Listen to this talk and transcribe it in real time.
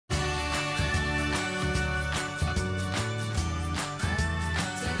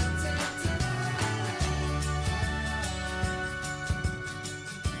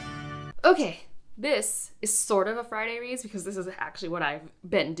Okay, this is sort of a Friday Reads because this is actually what I've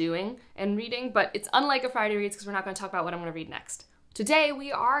been doing and reading, but it's unlike a Friday Reads because we're not going to talk about what I'm going to read next. Today,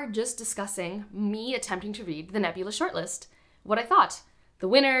 we are just discussing me attempting to read the Nebula shortlist, what I thought. The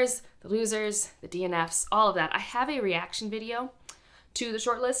winners, the losers, the DNFs, all of that. I have a reaction video to the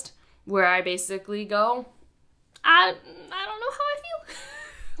shortlist where I basically go, I don't know how I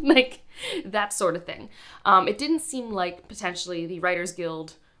feel. Like, that sort of thing. It didn't seem like potentially the Writers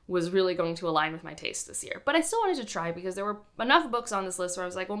Guild was really going to align with my taste this year. But I still wanted to try because there were enough books on this list where I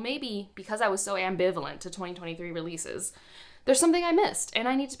was like, well, maybe because I was so ambivalent to 2023 releases, there's something I missed and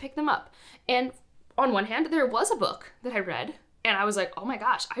I need to pick them up. And on one hand, there was a book that I read and I was like, oh my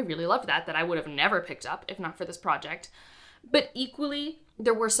gosh, I really loved that I would have never picked up if not for this project. But equally,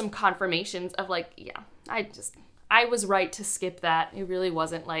 there were some confirmations of like, yeah, I was right to skip that. It really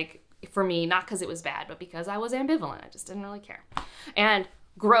wasn't like, for me, not because it was bad, but because I was ambivalent. I just didn't really care. And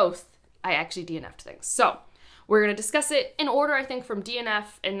growth, I actually DNF'd things. So we're going to discuss it in order, I think, from DNF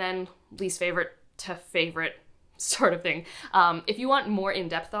and then least favorite to favorite sort of thing. If you want more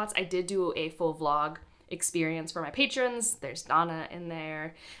in-depth thoughts, I did do a full vlog experience for my patrons. There's Donna in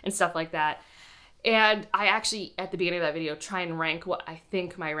there and stuff like that. And I actually, at the beginning of that video, try and rank what I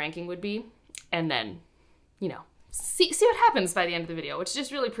think my ranking would be. And then, you know, see what happens by the end of the video, which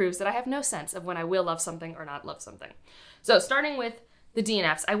just really proves that I have no sense of when I will love something or not love something. So starting with the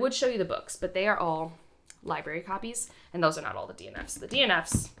DNFs, I would show you the books, but they are all library copies, and those are not all the DNFs. The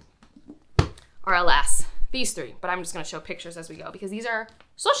DNFs are, alas, these three, but I'm just going to show pictures as we go because these are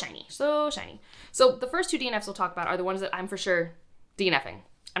so shiny, so shiny. So the first two DNFs we'll talk about are the ones that I'm for sure DNFing.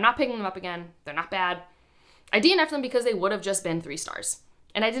 I'm not picking them up again. They're not bad. I DNF'd them because they would have just been 3 stars,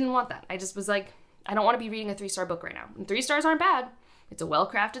 and I didn't want that. I just was like, I don't want to be reading a 3-star book right now. And 3 stars aren't bad. It's a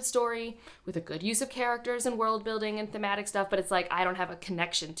well-crafted story with a good use of characters and world building and thematic stuff, but it's like I don't have a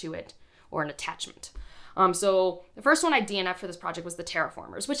connection to it or an attachment. So the first one I DNF'd for this project was The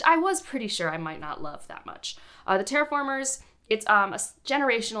Terraformers, which I was pretty sure I might not love that much. The Terraformers, it's a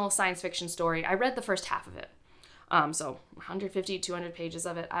generational science fiction story. I read the first half of it. So 150, 200 pages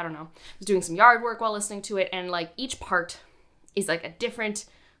of it, I don't know. I was doing some yard work while listening to it, and like each part is like a different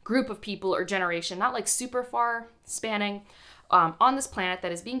group of people or generation, not like super far spanning, on this planet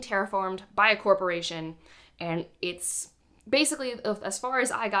that is being terraformed by a corporation. And it's basically, as far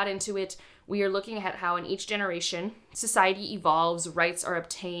as I got into it, we are looking at how in each generation society evolves, rights are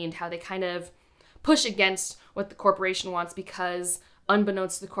obtained, how they kind of push against what the corporation wants because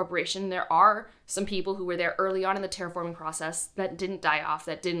unbeknownst to the corporation, there are some people who were there early on in the terraforming process that didn't die off,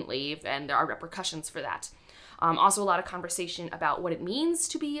 that didn't leave, and there are repercussions for that. Also a lot of conversation about what it means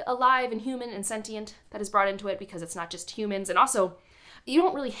to be alive and human and sentient that is brought into it because it's not just humans. And also, you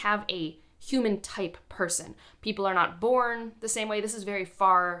don't really have a human type person. People are not born the same way. This is very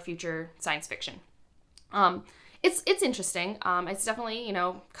far future science fiction. It's interesting. It's definitely, you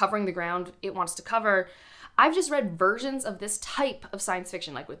know, covering the ground it wants to cover. I've just read versions of this type of science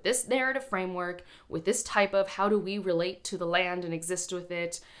fiction, like with this narrative framework, with this type of how do we relate to the land and exist with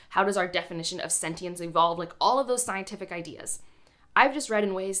it, how does our definition of sentience evolve, like all of those scientific ideas. I've just read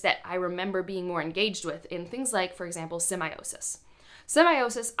in ways that I remember being more engaged with in things like, for example, symbiosis.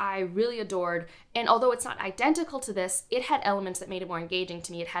 Symbiosis I really adored, and although it's not identical to this, it had elements that made it more engaging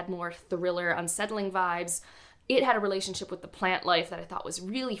to me. It had more thriller, unsettling vibes. It had a relationship with the plant life that I thought was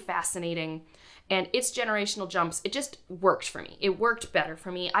really fascinating. And its generational jumps, it just worked for me. It worked better for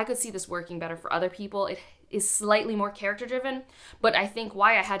me. I could see this working better for other people. It is slightly more character driven, but I think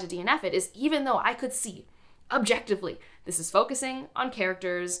why I had to DNF it is even though I could see objectively, this is focusing on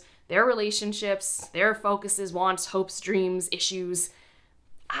characters, their relationships, their focuses, wants, hopes, dreams, issues,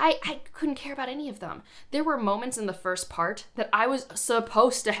 I couldn't care about any of them. There were moments in the first part that I was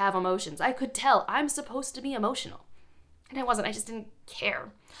supposed to have emotions. I could tell I'm supposed to be emotional. And I wasn't. I just didn't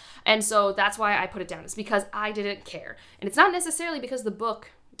care. And so that's why I put it down. It's because I didn't care. And it's not necessarily because the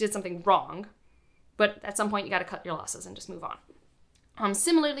book did something wrong, but at some point you got to cut your losses and just move on.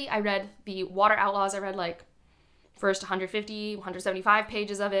 Similarly, I read the Water Outlaws. I read like first 150, 175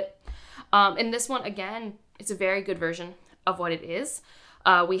 pages of it. And this one, again, it's a very good version of what it is.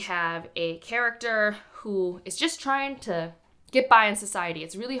 We have a character who is just trying to get by in society.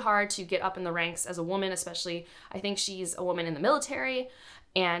 It's really hard to get up in the ranks as a woman, especially I think she's a woman in the military,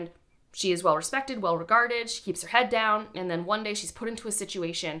 and she is well respected, well regarded. She keeps her head down, and then one day she's put into a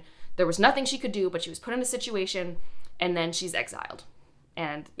situation. There was nothing she could do, but she was put in a situation, and then she's exiled.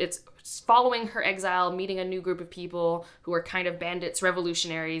 And it's following her exile, meeting a new group of people who are kind of bandits,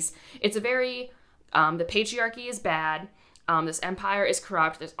 revolutionaries. It's a very, the patriarchy is bad. This empire is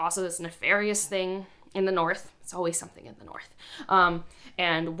corrupt. There's also this nefarious thing in the north. It's always something in the north.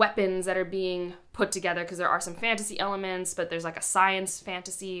 And weapons that are being put together, because there are some fantasy elements, but there's like a science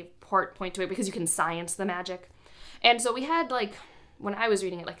fantasy point to it because you can science the magic. And so we had, like, when I was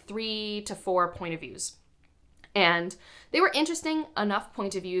reading it, like 3 to 4 point of views. And they were interesting enough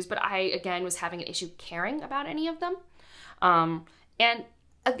point of views, but I, again, was having an issue caring about any of them. And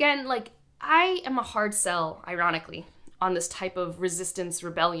again, like, I am a hard sell, ironically, on this type of resistance,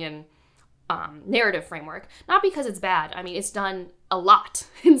 rebellion narrative framework. Not because it's bad. I mean, it's done a lot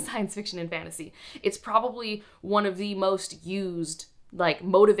in science fiction and fantasy. It's probably one of the most used, like,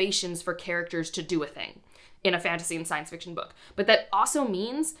 motivations for characters to do a thing in a fantasy and science fiction book. But that also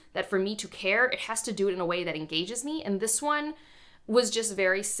means that for me to care, it has to do it in a way that engages me. And this one was just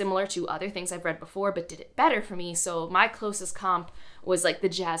very similar to other things I've read before, but did it better for me. So my closest comp was like the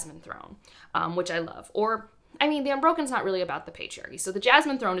Jasmine Throne, which I love. Or, I mean, the Unbroken's not really about the patriarchy. So the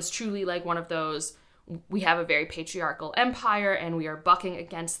Jasmine Throne is truly like one of those, we have a very patriarchal empire and we are bucking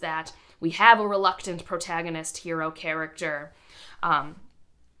against that. We have a reluctant protagonist hero character.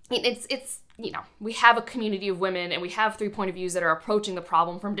 It's you know, we have a community of women and we have 3 point of views that are approaching the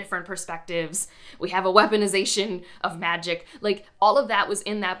problem from different perspectives. We have a weaponization of magic. Like, all of that was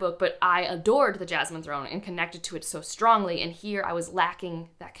in that book, but I adored the Jasmine Throne and connected to it so strongly. And here I was lacking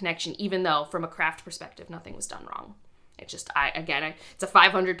that connection, even though from a craft perspective, nothing was done wrong. It's just, it's a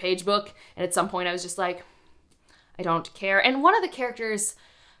 500-page book. And at some point I was just like, I don't care. And one of the characters,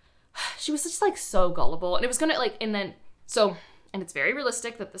 she was just like so gullible, and it was gonna like, and it's very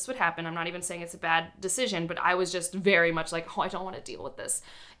realistic that this would happen. I'm not even saying it's a bad decision, but I was just very much like, oh, I don't want to deal with this.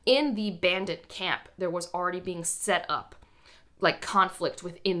 In the bandit camp, there was already being set up, like, conflict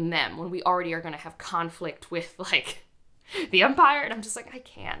within them when we already are going to have conflict with, like, the Empire. And I'm just like, I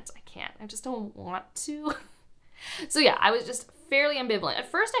can't. I just don't want to. So yeah, I was just fairly ambivalent.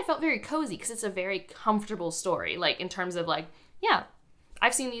 At first, I felt very cozy because it's a very comfortable story, like, in terms of, like, yeah,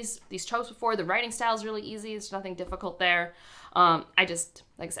 I've seen these tropes before. The writing style is really easy. There's nothing difficult there. I just,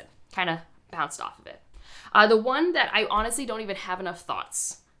 like I said, kind of bounced off of it. The one that I honestly don't even have enough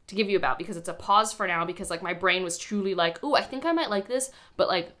thoughts to give you about, because it's a pause for now, because, like, my brain was truly like, ooh, I think I might like this, but,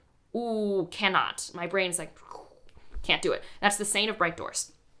 like, ooh, cannot. My brain's like, can't do it. That's The Saint of Bright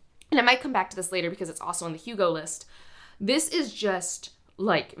Doors. And I might come back to this later because it's also on the Hugo list. This is just,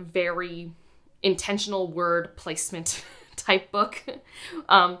 like, very intentional word placement type book.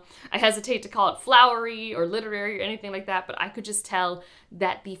 I hesitate to call it flowery or literary or anything like that, but I could just tell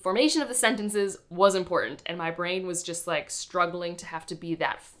that the formation of the sentences was important, and my brain was just, like, struggling to have to be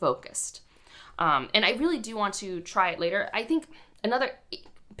that focused. And I really do want to try it later. I think another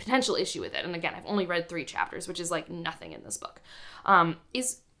potential issue with it, and again, I've only read 3 chapters, which is, like, nothing in this book,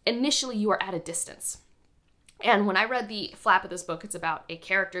 is initially you are at a distance. And when I read the flap of this book, it's about a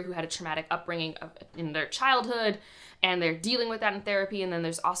character who had a traumatic upbringing in their childhood, and they're dealing with that in therapy, and then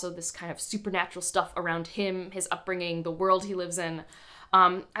there's also this kind of supernatural stuff around him, his upbringing, the world he lives in.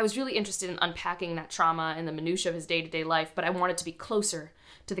 I was really interested in unpacking that trauma and the minutiae of his day-to-day life, but I wanted to be closer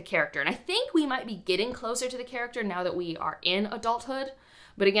to the character. And I think we might be getting closer to the character now that we are in adulthood.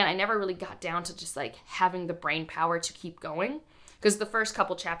 But again, I never really got down to just, like, having the brain power to keep going. Because the first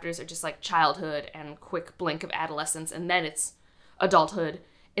couple chapters are just, like, childhood and quick blink of adolescence, and then it's adulthood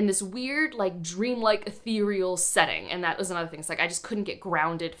in this weird, like, dreamlike, ethereal setting. And that was another thing. It's like I just couldn't get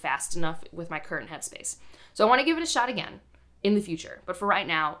grounded fast enough with my current headspace. So I want to give it a shot again in the future. But for right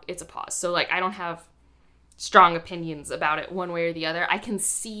now, it's a pause. So, like, I don't have strong opinions about it one way or the other. I can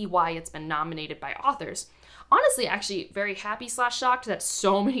see why it's been nominated by authors. Honestly, actually very happy / shocked that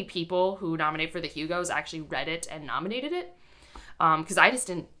so many people who nominate for the Hugos actually read it and nominated it. Because I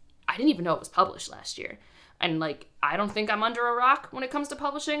didn't even know it was published last year. And, like, I don't think I'm under a rock when it comes to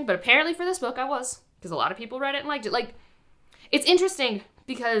publishing, but apparently for this book I was, because a lot of people read it and liked it. Like, it's interesting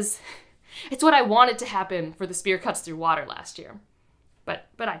because it's what I wanted to happen for The Spear Cuts Through Water last year. But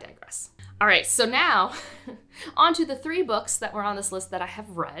I digress. All right, so now on to the 3 books that were on this list that I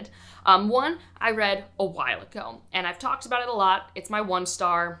have read. One I read a while ago, and I've talked about it a lot. It's my 1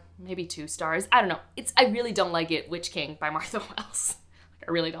 star, maybe 2 stars. I don't know. I really don't like it. Witch King by Martha Wells.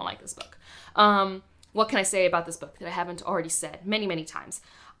 I really don't like this book. What can I say about this book that I haven't already said many, many times?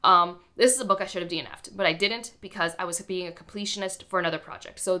 This is a book I should have DNF'd, but I didn't because I was being a completionist for another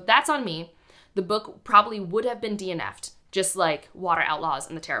project. So that's on me. The book probably would have been DNF'd, just like Water Outlaws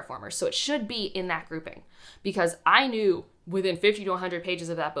and the Terraformers. So it should be in that grouping because I knew within 50 to 100 pages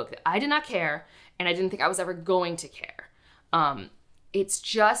of that book that I did not care, and I didn't think I was ever going to care. It's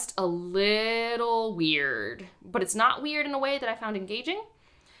just a little weird, but it's not weird in a way that I found engaging.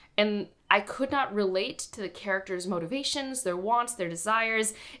 And I could not relate to the characters' motivations, their wants, their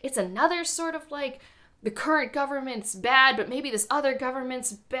desires. It's another sort of, like, the current government's bad, but maybe this other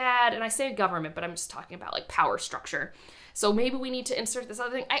government's bad. And I say government, but I'm just talking about like power structure. So maybe we need to insert this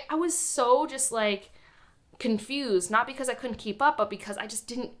other thing. I was so just like confused, not because I couldn't keep up, but because I just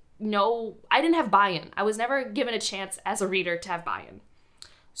didn't know. I didn't have buy-in. I was never given a chance as a reader to have buy-in.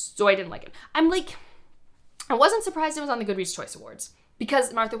 So I didn't like it. I wasn't surprised it was on the Goodreads Choice Awards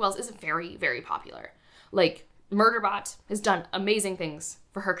because Martha Wells is very, very popular. Like, Murderbot has done amazing things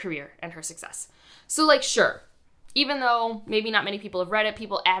for her career and her success. So, like, sure, even though maybe not many people have read it,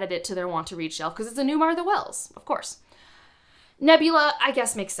 people added it to their want-to-read shelf because it's a new Martha Wells, of course. Nebula, I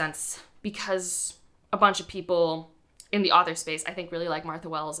guess, makes sense because a bunch of people in the author space, I think, really like Martha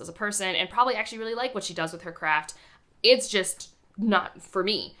Wells as a person and probably actually really like what she does with her craft. It's just not for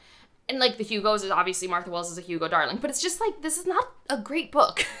me. And, like, the Hugos is obviously Martha Wells is a Hugo darling, but it's just, like, this is not a great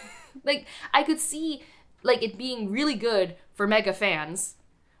book. Like, I could see, like, it being really good for mega fans,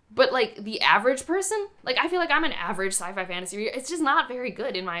 but, like, the average person, like, I feel like I'm an average sci-fi fantasy reader. It's just not very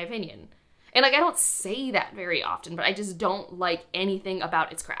good, in my opinion. And, like, I don't say that very often, but I just don't like anything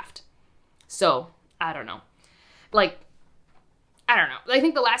about its craft. So, I don't know. Like, I don't know. I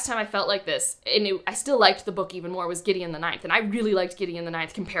think the last time I felt like this, and I still liked the book even more, was Gideon the Ninth. And I really liked Gideon the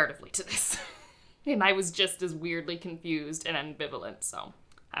Ninth comparatively to this. And I was just as weirdly confused and ambivalent. So,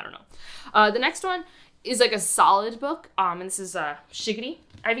 I don't know. The next one is like a solid book. And this is Shiggity.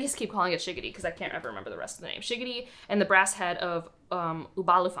 I just keep calling it Shiggity because I can't ever remember the rest of the name. Shiggity and the Brass Head of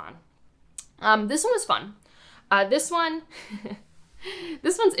Ubalufan. This one was fun. This one...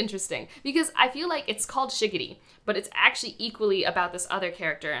 This one's interesting because I feel like it's called Shiggity, but it's actually equally about this other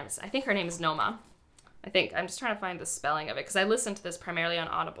character. And I think her name is Noma. I'm just trying to find the spelling of it because I listened to this primarily on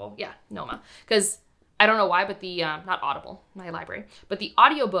Audible. Yeah, Noma. Because I don't know why, but the, not Audible, my library, but the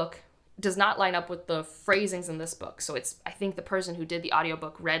audiobook does not line up with the phrasings in this book. So I think the person who did the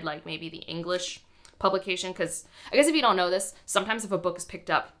audiobook read like maybe the English publication because I guess if you don't know this, sometimes if a book is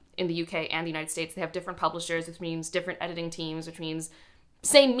picked up in the UK and the United States, they have different publishers, which means different editing teams, which means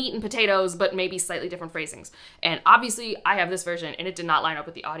same meat and potatoes, but maybe slightly different phrasings. And obviously, I have this version, and it did not line up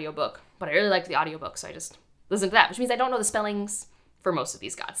with the audiobook, but I really liked the audiobook, so I just listened to that, which means I don't know the spellings for most of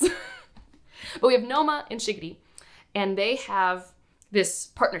these gods. But we have Noma and Shiggity, and they have this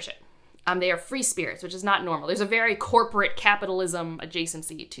partnership. They are free spirits, which is not normal. There's a very corporate capitalism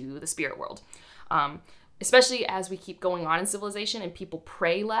adjacency to the spirit world. Especially as we keep going on in civilization and people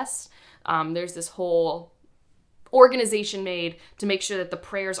pray less. There's this whole organization made to make sure that the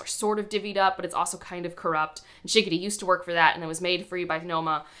prayers are sort of divvied up, but it's also kind of corrupt. And Shiggity used to work for that, and it was made free by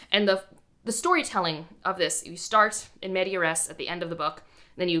Noma. And the storytelling of this, you start in Media Res at the end of the book,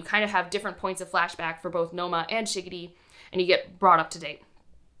 then you kind of have different points of flashback for both Noma and Shiggity, and you get brought up to date.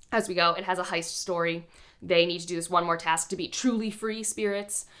 As we go, it has a heist story. They need to do this one more task to be truly free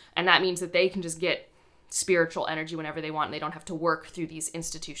spirits, and that means that they can just get spiritual energy whenever they want, and they don't have to work through these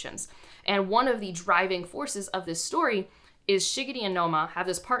institutions. And one of the driving forces of this story is Shiggity and Noma have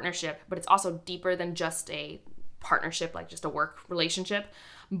this partnership, but it's also deeper than just a partnership, like just a work relationship.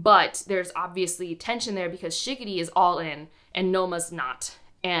 But there's obviously tension there because Shiggity is all in and Noma's not.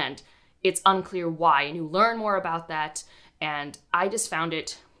 And it's unclear why. And you learn more about that. And I just found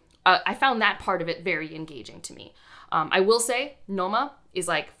I found that part of it very engaging to me. I will say Noma is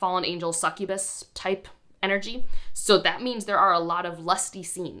like fallen angel succubus type energy. So that means there are a lot of lusty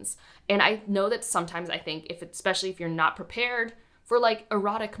scenes. And I know that sometimes I think especially if you're not prepared for like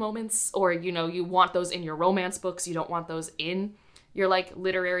erotic moments or, you want those in your romance books, you don't want those in your like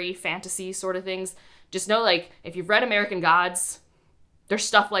literary fantasy sort of things. Just know like if you've read American Gods, there's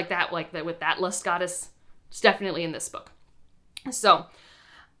stuff like that with that lust goddess. It's definitely in this book. So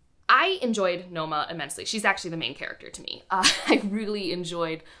I enjoyed Noma immensely. She's actually the main character to me. I really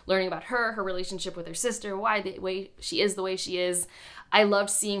enjoyed learning about her relationship with her sister, why the way she is the way she is. I loved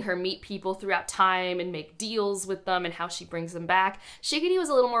seeing her meet people throughout time and make deals with them and how she brings them back. Shiggity was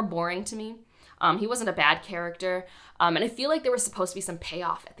a little more boring to me. He wasn't a bad character. And I feel like there was supposed to be some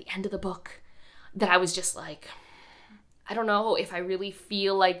payoff at the end of the book that I was just like, I don't know if I really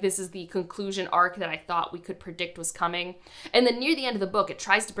feel like this is the conclusion arc that I thought we could predict was coming. And then near the end of the book, it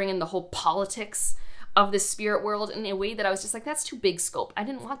tries to bring in the whole politics of this spirit world in a way that I was just like, that's too big scope. I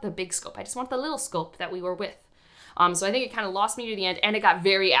didn't want the big scope. I just want the little scope that we were with. So I think it kind of lost me near the end, and it got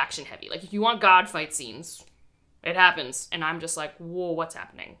very action heavy. Like, if you want God fight scenes, it happens. And I'm just like, whoa, what's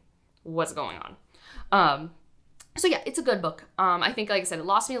happening? What's going on? So yeah, it's a good book. I think, like I said, it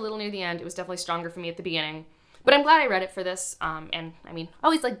lost me a little near the end. It was definitely stronger for me at the beginning. But I'm glad I read it for this, and I mean, I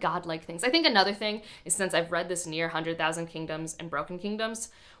always like godlike things. I think another thing is since I've read this near 100,000 Kingdoms and Broken Kingdoms,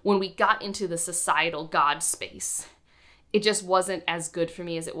 when we got into the societal god space, it just wasn't as good for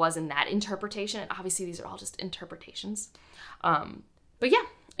me as it was in that interpretation. And obviously these are all just interpretations. But yeah,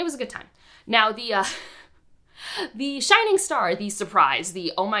 it was a good time. Now the shining star, the surprise,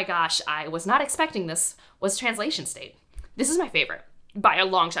 the oh my gosh, I was not expecting this, was Translation State. This is my favorite by a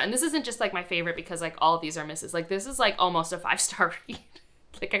long shot. And this isn't just like my favorite because like all of these are misses. Like this is like almost a 5-star read.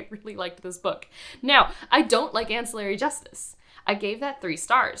 Like I really liked this book. Now, I don't like Ancillary Justice. I gave that 3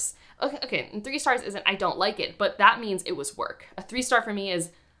 stars. Okay, and 3 stars isn't I don't like it, but that means it was work. A 3-star for me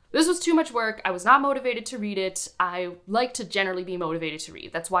is this was too much work. I was not motivated to read it. I like to generally be motivated to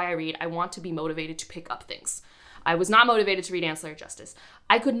read. That's why I read. I want to be motivated to pick up things. I was not motivated to read Ancillary Justice.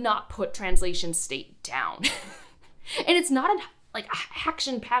 I could not put Translation State down. And it's not an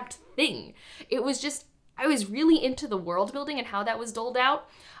action-packed thing. It was just, I was really into the world building and how that was doled out.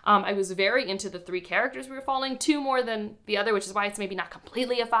 I was very into the 3 characters we were following, 2 more than the other, which is why it's maybe not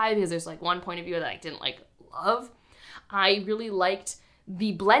completely a 5, because there's like one point of view that I didn't like love. I really liked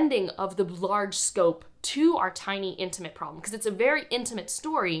the blending of the large scope to our tiny intimate problem, because it's a very intimate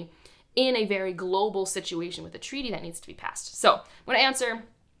story in a very global situation with a treaty that needs to be passed. So I'm going to answer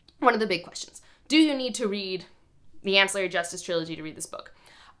one of the big questions. Do you need to read the Ancillary Justice trilogy to read this book?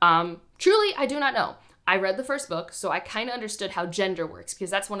 Truly, I do not know. I read the first book, so I kind of understood how gender works, because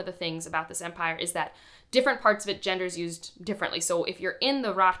that's one of the things about this empire is that different parts of it, gender's used differently. So if you're in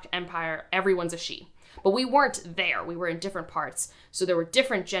the Rock Empire, everyone's a she. But we weren't there. We were in different parts. So there were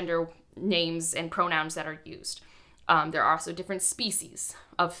different gender names and pronouns that are used. There are also different species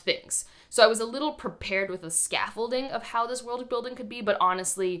of things. So I was a little prepared with the scaffolding of how this world building could be, but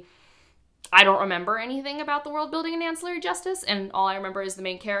honestly, I don't remember anything about the world building in Ancillary Justice, and all I remember is the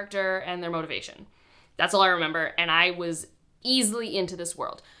main character and their motivation. That's all I remember, and I was easily into this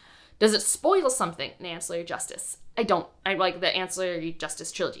world. Does it spoil something in Ancillary Justice? I don't. I like the Ancillary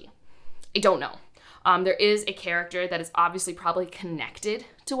Justice trilogy. I don't know. There is a character that is obviously probably connected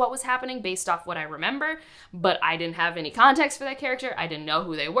to what was happening based off what I remember, but I didn't have any context for that character. I didn't know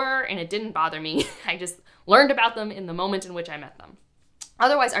who they were, and it didn't bother me. I just learned about them in the moment in which I met them.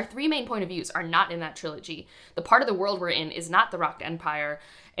 Otherwise, our 3 main point of views are not in that trilogy. The part of the world we're in is not the Rock Empire.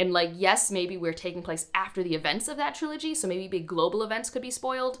 And like, yes, maybe we're taking place after the events of that trilogy, so maybe big global events could be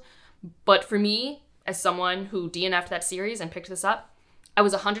spoiled. But for me, as someone who DNF'd that series and picked this up, I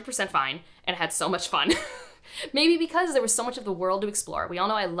was 100% fine and had so much fun. Maybe because there was so much of the world to explore. We all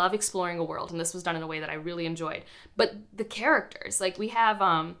know I love exploring a world, and this was done in a way that I really enjoyed. But the characters, like we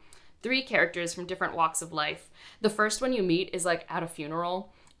have 3 characters from different walks of life. The first one you meet is like at a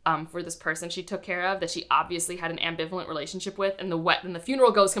funeral for this person she took care of that she obviously had an ambivalent relationship with, and the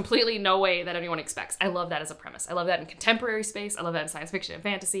funeral goes completely no way that anyone expects. I love that as a premise. I love that in contemporary space. I love that in science fiction and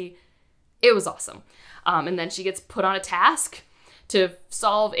fantasy. It was awesome. And then she gets put on a task to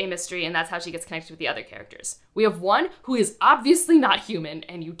solve a mystery, and that's how she gets connected with the other characters. We have one who is obviously not human,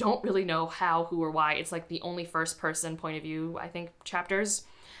 and you don't really know how, who, or why. It's like the only first-person point of view, I think, chapters,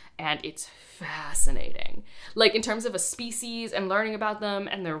 and it's fascinating. Like, in terms of a species and learning about them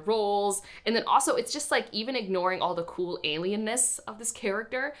and their roles, and then also it's just like, even ignoring all the cool alienness of this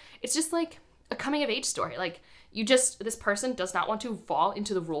character, it's just like a coming-of-age story. Like, this person does not want to fall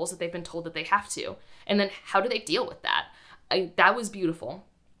into the roles that they've been told that they have to, and then how do they deal with that? That was beautiful.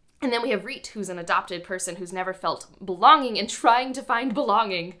 And then we have Reet, who's an adopted person who's never felt belonging and trying to find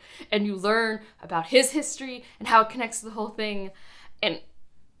belonging. And you learn about his history and how it connects to the whole thing. And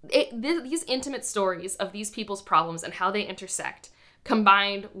these intimate stories of these people's problems and how they intersect,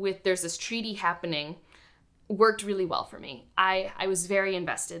 combined with there's this treaty happening, worked really well for me. I was very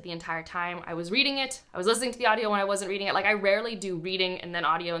invested the entire time. I was reading it. I was listening to the audio when I wasn't reading it. Like, I rarely do reading and then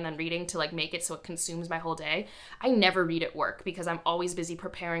audio and then reading to like make it so it consumes my whole day. I never read at work because I'm always busy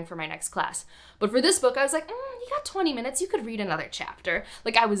preparing for my next class. But for this book, I was like, you got 20 minutes. You could read another chapter.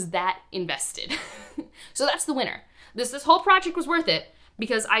 Like, I was that invested. So that's the winner. This whole project was worth it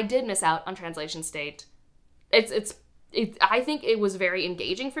because I did miss out on Translation State. I think it was very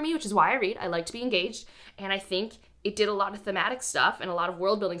engaging for me, which is why I read. I like to be engaged. And I think it did a lot of thematic stuff and a lot of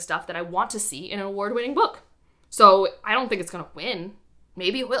world-building stuff that I want to see in an award-winning book. So I don't think it's going to win.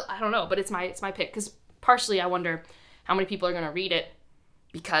 Maybe it will. I don't know. But it's my pick. Because partially I wonder how many people are going to read it.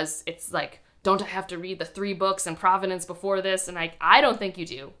 Because it's like, don't I have to read the 3 books in Providence before this? And I don't think you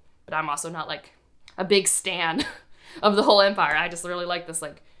do. But I'm also not like a big stan of the whole empire. I just really like this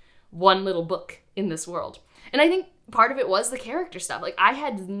like one little book in this world. And I think part of it was the character stuff. Like, I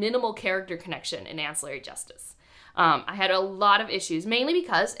had minimal character connection in Ancillary Justice. I had a lot of issues, mainly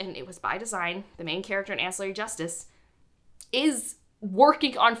because, and it was by design, the main character in Ancillary Justice is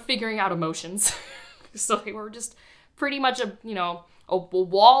working on figuring out emotions. So they were just pretty much a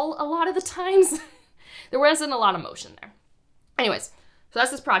wall a lot of the times. There wasn't a lot of emotion there. Anyways, so that's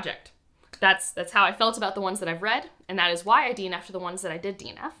this project. That's how I felt about the ones that I've read, and that is why I DNF'd the ones that I did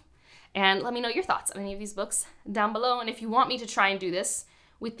DNF. And let me know your thoughts on any of these books down below. And if you want me to try and do this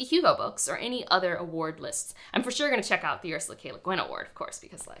with the Hugo books or any other award lists, I'm for sure going to check out the Ursula K. Le Guin Award, of course,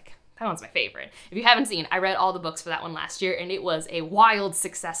 because like that one's my favorite. If you haven't seen, I read all the books for that one last year, and it was a wild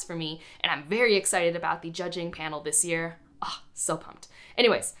success for me. And I'm very excited about the judging panel this year. Oh, so pumped.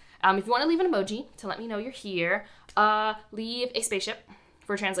 Anyways, if you want to leave an emoji to let me know you're here, leave a spaceship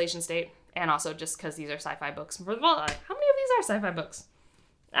for translation state. And also just because these are sci-fi books. How many of these are sci-fi books?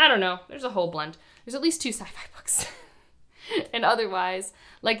 I don't know. There's a whole blend. There's at least 2 sci-fi books. And otherwise,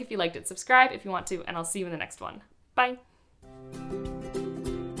 like if you liked it, subscribe if you want to, and I'll see you in the next one. Bye.